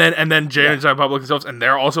 And then Jay and Silent Bob look themselves, and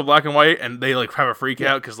they're also black and white, and they like have a freak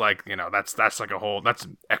out because like that's like a whole that's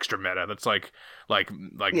extra meta. That's like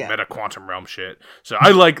meta quantum realm shit. So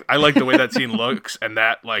I like the way that scene looks, and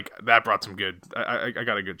that brought some good. I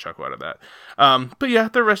got a good chuckle out of that. But yeah,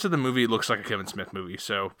 the rest of the movie looks like a Kevin Smith movie.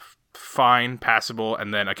 So fine, passable,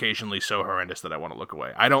 and then occasionally so horrendous that I want to look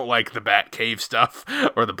away. I don't like the Bat Cave stuff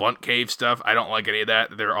or the Blunt Cave stuff. I don't like any of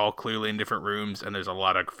that. They're all clearly in different rooms, and there's a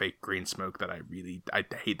lot of fake green smoke that I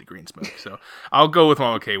hate the green smoke. So I'll go with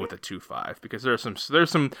I'm okay with a 2.5 because there's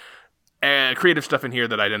some creative stuff in here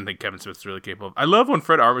that I didn't think Kevin Smith's really capable of. I love when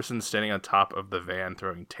Fred Armisen's standing on top of the van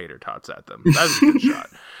throwing tater tots at them. That's a good shot.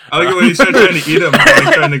 I like it when he starts trying to eat them,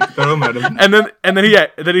 like trying to throw them at him. And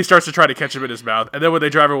then he starts to try to catch him in his mouth. And then when they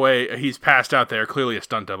drive away, he's passed out there, clearly a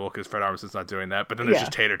stunt double because Fred Armisen's not doing that. But then there's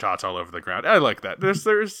just tater tots all over the ground. I like that. There's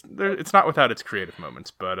it's not without its creative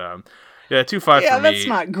moments, but yeah, 2.5 for me. Yeah, that's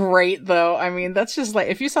not great though. I mean, that's just like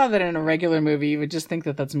if you saw that in a regular movie, you would just think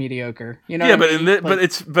that that's mediocre. You know? Yeah, what I mean?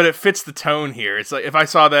 but it fits the tone here. It's like if I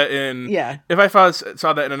saw that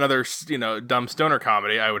saw that in another dumb stoner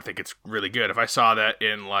comedy, I would think it's really good. If I saw that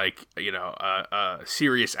in like a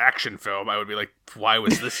serious action film, I would be like, why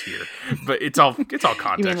was this here? But it's all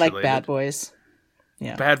context. You mean like related. Bad Boys?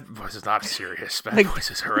 Yeah, Bad Boys is not serious. Bad Boys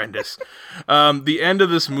is horrendous. The end of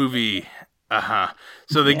this movie.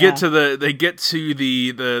 So they get to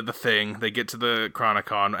the thing. They get to the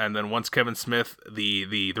Chronicon, and then once Kevin Smith,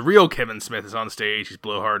 the real Kevin Smith, is on stage, he's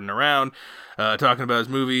blowharding around, talking about his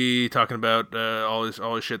movie, talking about all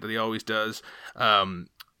his shit that he always does.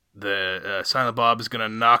 The Silent Bob is gonna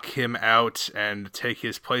knock him out and take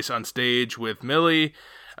his place on stage with Millie.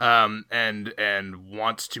 And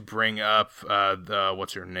wants to bring up the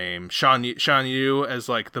what's her name, Shan Yu, as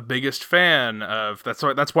like the biggest fan of that's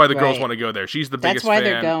why the girls want to go there. She's the biggest fan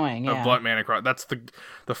they're going, of Blunt Man and Cross. That's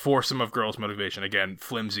the foursome of girls' motivation. Again,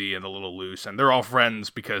 flimsy and a little loose, and they're all friends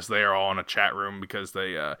because they are all in a chat room because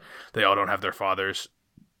they all don't have their fathers.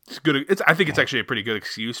 It's good. I think it's actually a pretty good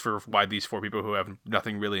excuse for why these four people who have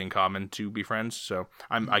nothing really in common to be friends. So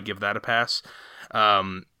I give that a pass.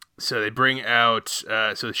 So they bring out,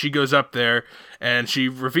 so she goes up there, and she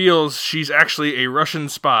reveals she's actually a Russian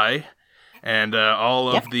spy, and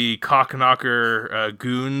all of the cockknocker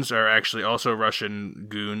goons are actually also Russian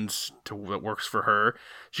goons that works for her.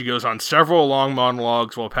 She goes on several long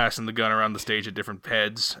monologues while passing the gun around the stage at different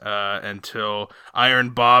heads, until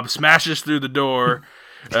Iron Bob smashes through the door.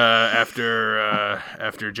 After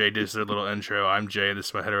Jay does their little intro, I'm Jay, this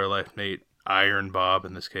is my hetero life mate, Iron Bob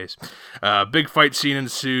in this case. Big fight scene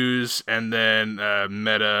ensues, and then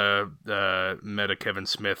meta Kevin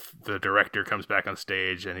Smith, the director, comes back on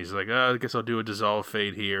stage, and he's like, I guess I'll do a dissolve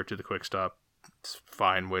fade here to the quick stop. It's a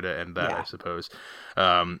fine way to end that, I suppose.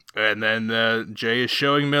 And then Jay is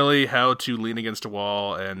showing Millie how to lean against a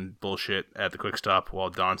wall and bullshit at the quick stop while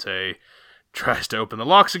Dante tries to open the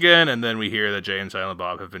locks again, and then we hear that Jay and Silent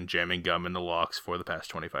Bob have been jamming gum in the locks for the past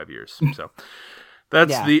 25 years. So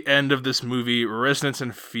that's the end of this movie. Resonance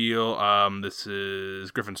and feel. This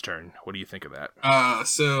is Griffin's turn. What do you think of that?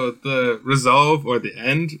 So the resolve or the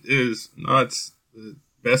end is not the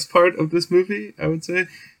best part of this movie, I would say,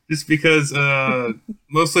 just because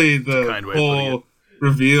mostly the whole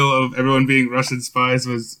reveal of everyone being Russian spies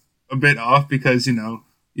was a bit off because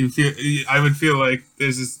I would feel like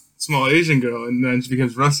there's this small Asian girl and then she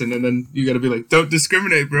becomes Russian, and then you got to be like, don't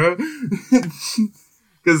discriminate, bro.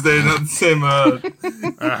 Because they're not the same,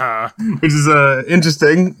 which is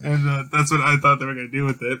interesting, and that's what I thought they were going to do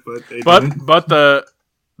with it, but they didn't. But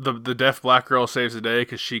the deaf black girl saves the day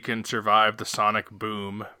because she can survive the sonic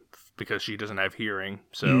boom because she doesn't have hearing.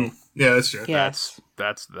 So yeah, that's true. That's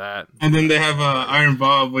that. And then they have Iron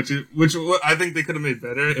Bob, which I think they could have made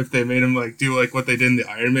better if they made him like do like what they did in the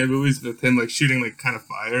Iron Man movies with him like shooting like kind of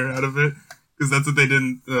fire out of it. Because that's what they did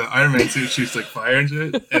in the Iron Man suit, shoots like fire and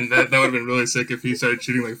shit. And that would have been really sick if he started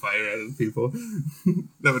shooting like fire out of people.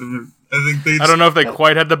 That would have been, I don't know if they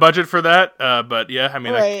quite had the budget for that, but yeah, I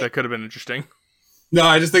mean, that could have been interesting. No,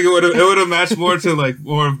 I just think it would have matched more to like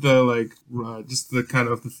more of the like just the kind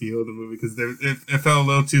of the feel of the movie, because it felt a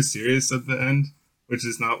little too serious at the end, which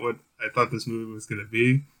is not what I thought this movie was going to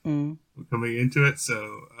be coming into it.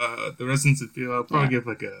 So the Resonance and Feel, I'll probably give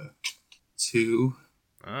like a 2.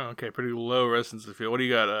 Oh, okay, pretty low Resonance and Feel. What do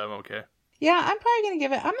you got? Okay. Yeah, I'm probably gonna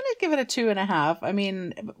give it a 2.5. I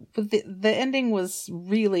mean, the ending was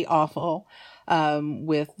really awful.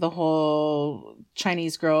 With the whole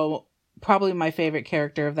Chinese girl, probably my favorite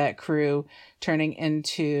character of that crew, turning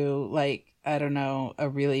into like, I don't know, a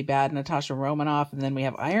really bad Natasha Romanoff, and then we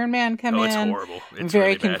have Iron Man come in. It's horrible. I'm very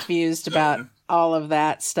really confused about all of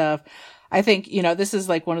that stuff. I think, this is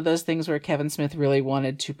like one of those things where Kevin Smith really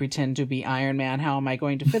wanted to pretend to be Iron Man. How am I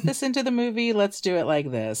going to fit this into the movie? Let's do it like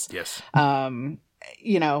this. Yes.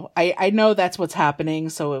 I know that's what's happening,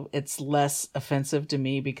 so it's less offensive to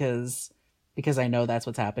me because I know that's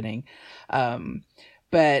what's happening.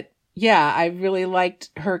 But yeah, I really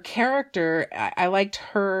liked her character. I liked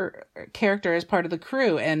her character as part of the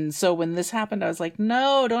crew. And so when this happened, I was like,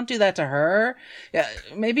 no, don't do that to her. Yeah,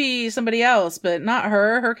 maybe somebody else, but not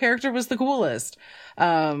her. Her character was the coolest.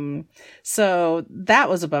 So that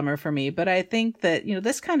was a bummer for me. But I think that,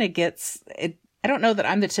 this kind of gets it. I don't know that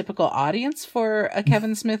I'm the typical audience for a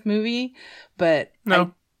Kevin Smith movie, but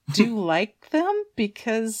no. I do like them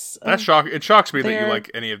because it shocks me that you like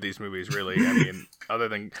any of these movies, really. I mean, other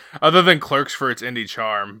than Clerks for its indie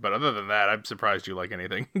charm, but other than that, I'm surprised you like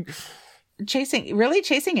anything. Chasing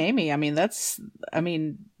Amy. I mean, it's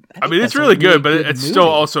really good, but it's still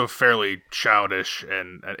also fairly childish,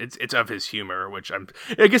 and it's of his humor, which I'm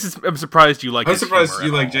surprised you like. I'm surprised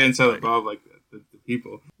you like Jay and Silent Bob like the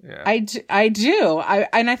people. Yeah, I do.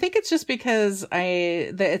 I think it's just because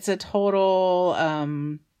it's a total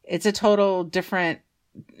different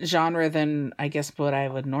genre than I guess what I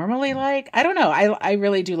would normally like. I don't know. I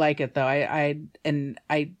really do like it though. I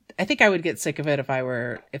think I would get sick of it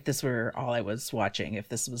if this were all I was watching, if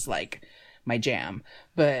this was like my jam.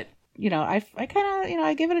 But I kind of,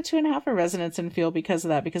 I give it a 2.5 for Resonance and Feel because of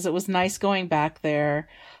that, because it was nice going back there.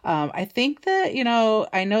 I think that,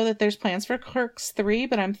 I know that there's plans for Clerks 3,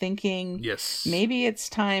 but I'm thinking yes, maybe it's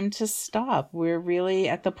time to stop. We're really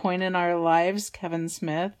at the point in our lives, Kevin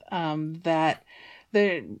Smith, that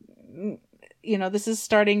this is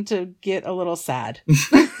starting to get a little sad.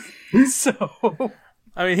 So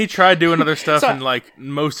I mean, he tried doing other stuff, and like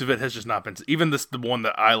most of it has just not been. Even the one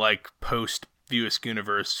that I like post View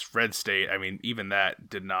Universe, Red State. I mean, even that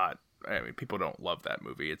did not. I mean, people don't love that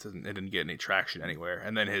movie. It didn't get any traction anywhere.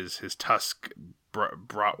 And then his Tusk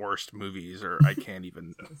bratwurst movies, I can't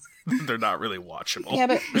even. They're not really watchable. Yeah,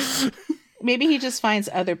 but maybe he just finds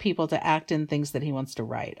other people to act in things that he wants to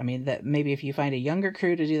write. I mean, that maybe if you find a younger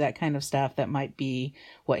crew to do that kind of stuff, that might be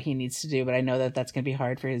what he needs to do. But I know that that's going to be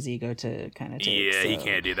hard for his ego to kind of take. Yeah, he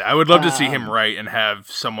can't do that. I would love to see him write and have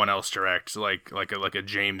someone else direct, like a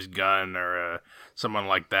James Gunn or someone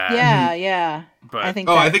like that. Yeah. But I think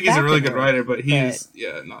he's a really good writer, but he's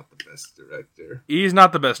not the best director. He's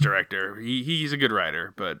not the best director. He's a good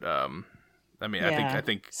writer, but I mean, I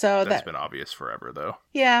think so that's been obvious forever, though.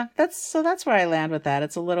 Yeah, that's where I land with that.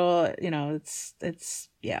 It's a little, it's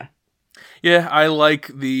yeah. Yeah, I like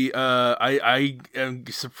the. I am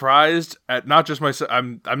surprised at not just myself.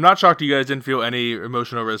 I'm not shocked you guys didn't feel any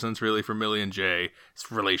emotional resonance really for Millie and Jay's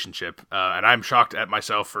relationship, and I'm shocked at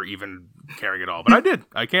myself for even caring at all. But I did.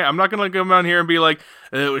 I can't. I'm not gonna come on here and be like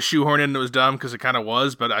it was shoehorned in and it was dumb because it kind of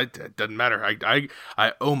was. But it doesn't matter.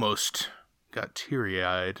 I almost got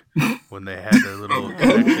teary-eyed when they had their little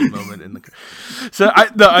connection moment in the. So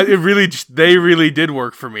they really did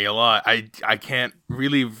work for me a lot. I can't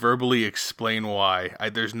really verbally explain why.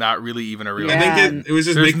 There's not really even a real. Yeah. I think it was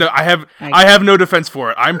just. I have no defense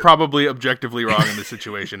for it. I'm probably objectively wrong in this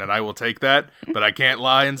situation, and I will take that. But I can't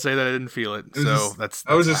lie and say that I didn't feel it.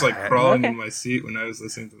 I was just like crawling in my seat when I was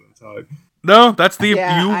listening to them talk. No, that's the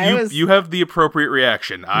you have the appropriate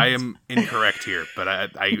reaction. I am incorrect here, but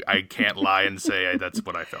I can't lie and say that's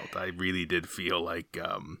what I felt. I really did feel like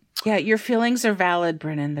yeah, your feelings are valid,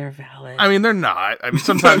 Brennan. They're valid. I mean, they're not. I mean,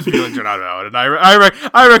 sometimes feelings are not valid, and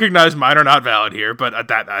I recognize mine are not valid here. But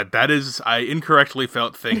that is I incorrectly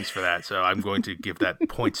felt things for that, so I'm going to give that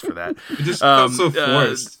points for that. It just felt so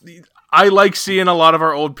forced. I like seeing a lot of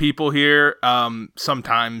our old people here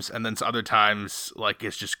sometimes, and then other times, like,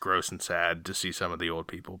 it's just gross and sad to see some of the old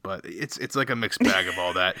people. But it's like a mixed bag of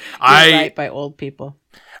all that. Right by old people.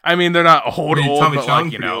 I mean, they're not old, Tommy but Chong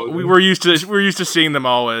like we're used to seeing them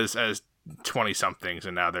all as 20-somethings,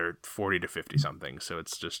 and now they're 40 to 50-somethings. So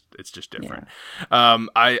it's just different. Yeah.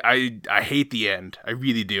 I hate the end. I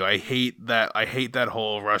really do. I hate that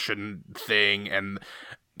whole Russian thing and.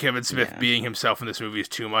 Kevin Smith being himself in this movie is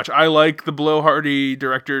too much. I like the blowhardy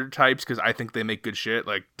director types because I think they make good shit.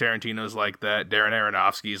 Like Tarantino's like that, Darren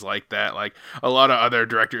Aronofsky's like that. Like a lot of other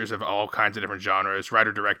directors of all kinds of different genres,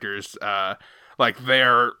 writer directors, like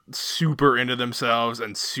they're super into themselves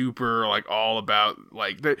and super like all about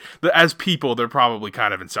like as people they're probably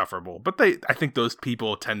kind of insufferable. But I think those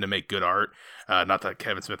people tend to make good art. Not that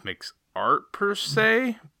Kevin Smith makes art per se,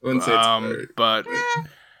 I wouldn't say it's art. But.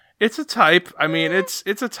 It's a type. I mean, it's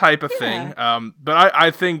a type of thing. But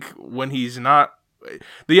I think when he's not,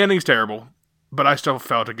 the ending's terrible. But I still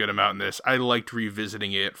felt a good amount in this. I liked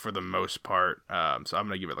revisiting it for the most part. So I'm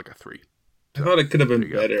gonna give it like a 3. I thought it could have been There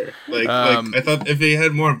you go. better. Like I thought if he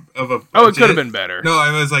had more of a budget, Oh, it could have been better. No,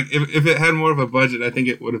 I was like, if it had more of a budget, I think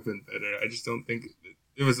it would have been better. I just don't think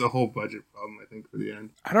it was a whole budget problem. I think for the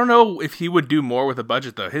end. I don't know if he would do more with a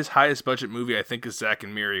budget though. His highest budget movie, I think, is Zack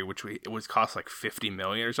and Miri, which it was cost like $50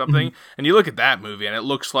 million or something. Mm-hmm. And you look at that movie, and it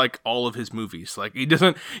looks like all of his movies. Like he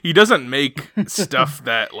doesn't make stuff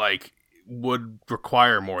that like would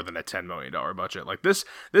require more than a $10 million budget. Like this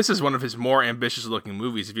is one of his more ambitious looking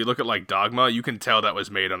movies. If you look at like Dogma, you can tell that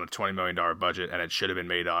was made on a $20 million budget, and it should have been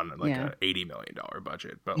made on like a $80 million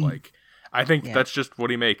budget. But like, I think that's just what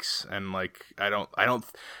he makes, and like I don't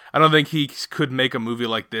think he could make a movie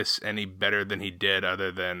like this any better than he did,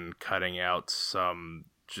 other than cutting out some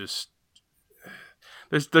just.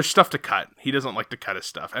 There's stuff to cut. He doesn't like to cut his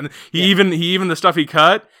stuff, and he even the stuff he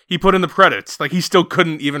cut, he put in the credits. Like he still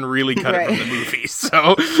couldn't even really cut it from the movie.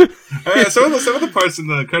 So some of the parts in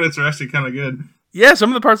the credits are actually kind of good. Yeah, some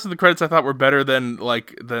of the parts of the credits I thought were better than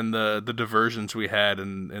the diversions we had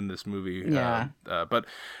in this movie. Yeah. But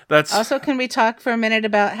that's also. Can we talk for a minute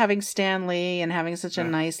about having Stan Lee and having such a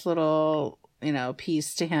nice little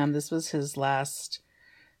piece to him? This was his last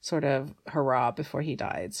sort of hurrah before he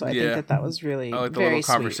died. So I think that was really I like the very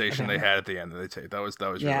little conversation sweet they had at the end of the tape. That was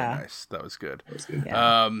really nice. That was good.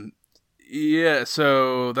 Yeah.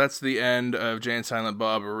 So that's the end of Jay and Silent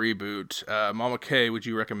Bob reboot. Mama K, would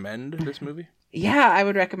you recommend this movie? Yeah, I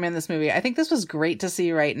would recommend this movie. I think this was great to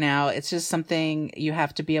see right now. It's just something you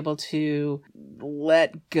have to be able to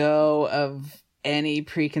let go of any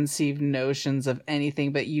preconceived notions of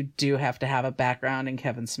anything, but you do have to have a background in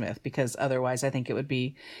Kevin Smith, because otherwise I think it would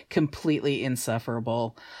be completely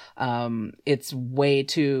insufferable. It's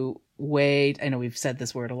I know we've said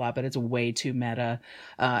this word a lot, but it's way too meta.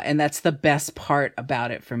 And that's the best part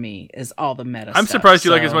about it for me, is all the meta I'm stuff. surprised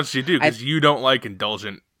you like it as much as you do, because you don't like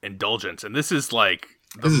indulgence, and this is like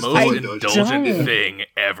the most indulgent thing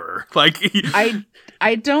ever. Like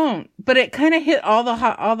I don't, but it kind of hit all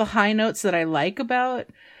the high notes that I like about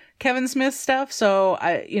Kevin Smith stuff. So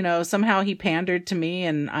somehow he pandered to me,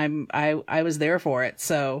 and I was there for it.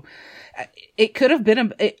 So it could have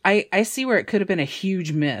been I see where it could have been a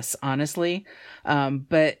huge miss, honestly.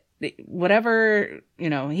 But whatever,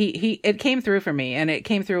 it came through for me, and it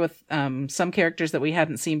came through with some characters that we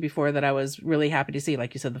hadn't seen before that I was really happy to see.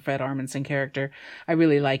 Like you said, the Fred Armisen character, I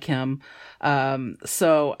really like him.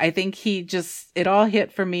 So I think it all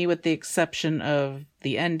hit for me, with the exception of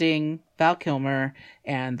the ending, Val Kilmer,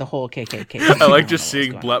 and the whole KKK. I like just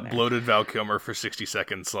seeing bloated Val Kilmer for 60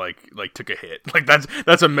 seconds, like took a hit. Like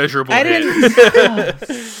that's a measurable hit.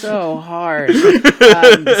 So hard.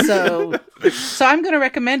 So I'm going to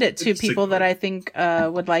recommend it to people that I think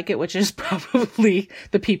would like it, which is probably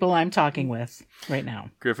the people I'm talking with right now.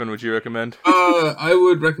 Griffin, would you recommend? I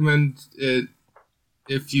would recommend it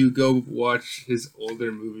if you go watch his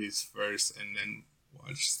older movies first and then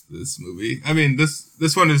watch this movie. I mean,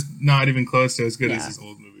 this one is not even close to as good as his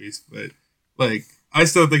old movies, but like I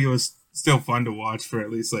still think it was still fun to watch. For at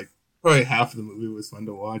least like probably half of the movie was fun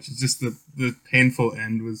to watch. It's just the painful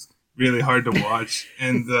end was really hard to watch,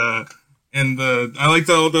 and I liked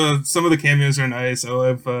some of the cameos are nice. I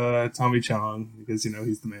love Tommy Chong, because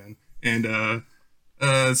he's the man, and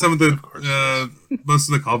some of the most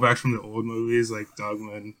of the callbacks from the old movies like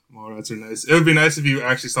Dogma and Mallrats are nice. It would be nice if you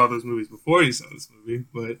actually saw those movies before you saw this movie,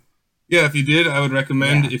 but yeah, if you did, I would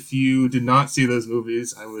recommend. Yeah. If you did not see those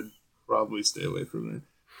movies, I would probably stay away from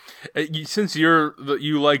it. Since you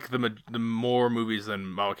like the more movies than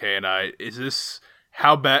Mama K and I, is this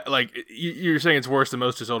how bad? Like you're saying, it's worse than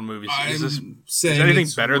most of his old movies. Is anything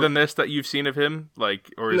better than this that you've seen of him?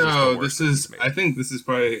 Like, or is I think this is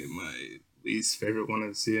probably my least favorite one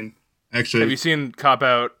I've seen. Actually, have you seen Cop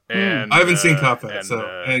Out? And I haven't seen Cop Out,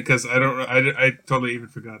 because I totally even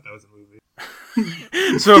forgot that was a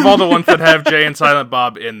movie. So of all the ones that have Jay and Silent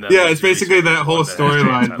Bob in them, yeah, it's basically that whole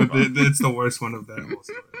storyline, but it's the worst one of that whole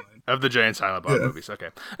storyline of the Jay and Silent Bob movies. Okay,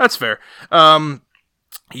 that's fair.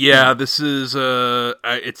 Yeah, this is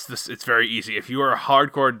it's very easy. If you are a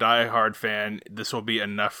hardcore Die-Hard fan, this will be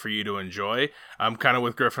enough for you to enjoy. I'm kind of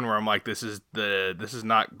with Griffin, where I'm like, this is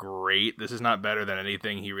not great. This is not better than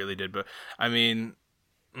anything he really did. But I mean,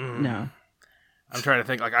 no. I'm trying to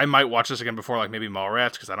think. Like, I might watch this again before, like maybe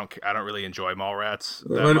Mallrats, because I don't really enjoy Mallrats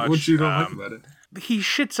that much. What you don't like about it? He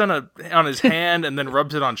shits on his hand and then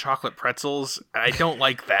rubs it on chocolate pretzels. I don't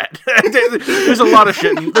like that. There's a lot of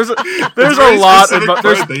shit. There's a lot of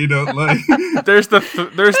that you don't like. There's the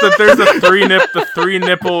three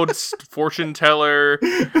nippled fortune teller.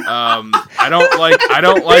 I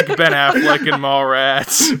don't like Ben Affleck in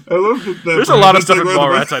Mallrats. I love that. There's a lot of stuff in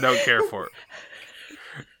Mallrats I don't care for.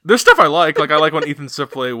 There's stuff I like. Like, I like when Ethan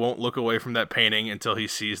Suplee won't look away from that painting until he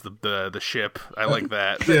sees the ship. I like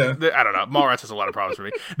that. Yeah. I don't know. Mallrats has a lot of problems for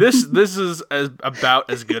me. This is about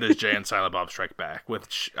as good as Jay and Silent Bob Strike Back,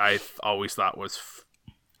 which I always thought was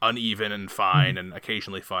uneven and fine and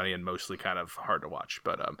occasionally funny and mostly kind of hard to watch.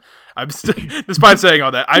 But I'm despite saying all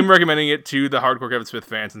that, I'm recommending it to the hardcore Kevin Smith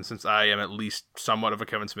fans, and since I am at least somewhat of a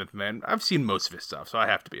Kevin Smith fan, I've seen most of his stuff, so I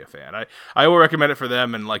have to be a fan. I will recommend it for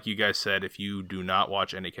them, and like you guys said, if you do not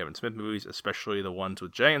watch any Kevin Smith movies, especially the ones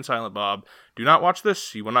with Jay and Silent Bob, do not watch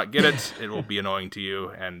this. You will not get it. It will be annoying to you,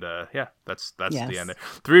 and that's Yes. the end.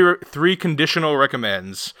 Three conditional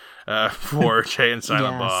recommends for Jay and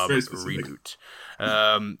Silent Bob reboot.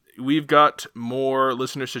 We've got more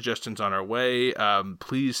listener suggestions on our way.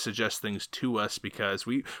 Please suggest things to us because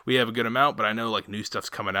we have a good amount, but I know like new stuff's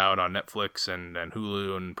coming out on Netflix and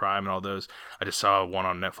Hulu and Prime and all those. I just saw one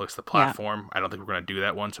on Netflix, The Platform. I don't think we're going to do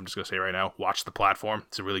that one, so I'm just going to say right now, watch The Platform.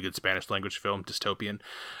 It's a really good Spanish language film, dystopian.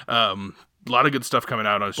 A lot of good stuff coming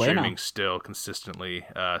out on streaming still consistently.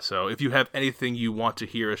 So if you have anything you want to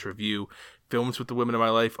hear us review, Films with the Women in My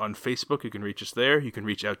Life on Facebook. You can reach us there. You can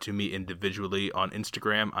reach out to me individually on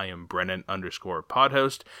Instagram. I am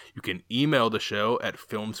Brennan_podhost. You can email the show at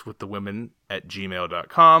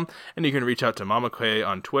filmswiththewomen@gmail.com. And you can reach out to Mama Kay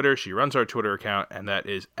on Twitter. She runs our Twitter account, and that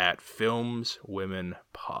is at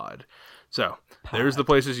FilmsWomenPod. So there's the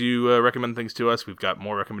places you recommend things to us. We've got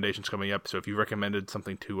more recommendations coming up. So if you recommended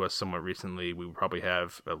something to us somewhat recently, we will probably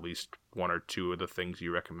have at least one or two of the things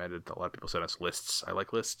you recommended. A lot of people sent us lists. I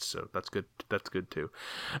like lists, so that's good. That's good too.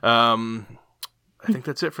 I think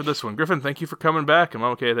that's it for this one. Griffin, thank you for coming back. And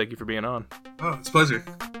Mama Kay, thank you for being on. Oh, it's a pleasure.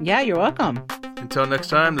 Yeah, you're welcome. Until next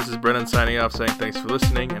time, this is Brennan signing off saying thanks for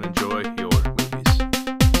listening and enjoy your movies.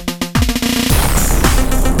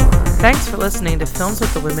 Thanks for listening to Films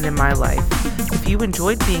with the Women in My Life. If you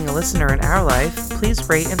enjoyed being a listener in our life, please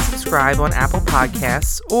rate and subscribe on Apple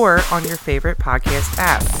Podcasts or on your favorite podcast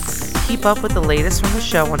app. Keep up with the latest from the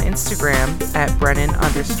show on Instagram at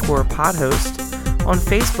Brennan_podhost, on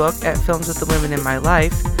Facebook at Films with the Women in My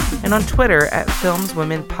Life, and on Twitter at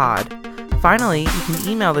FilmsWomenPod. Finally, you can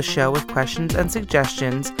email the show with questions and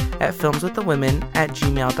suggestions at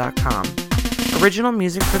filmswiththewomen@gmail.com. Original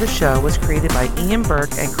music for the show was created by Ian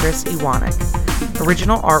Burke and Chris Iwanek.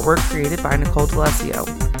 Original artwork created by Nicole D'Alessio.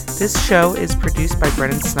 This show is produced by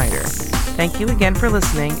Brennan Snyder. Thank you again for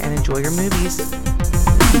listening and enjoy your movies.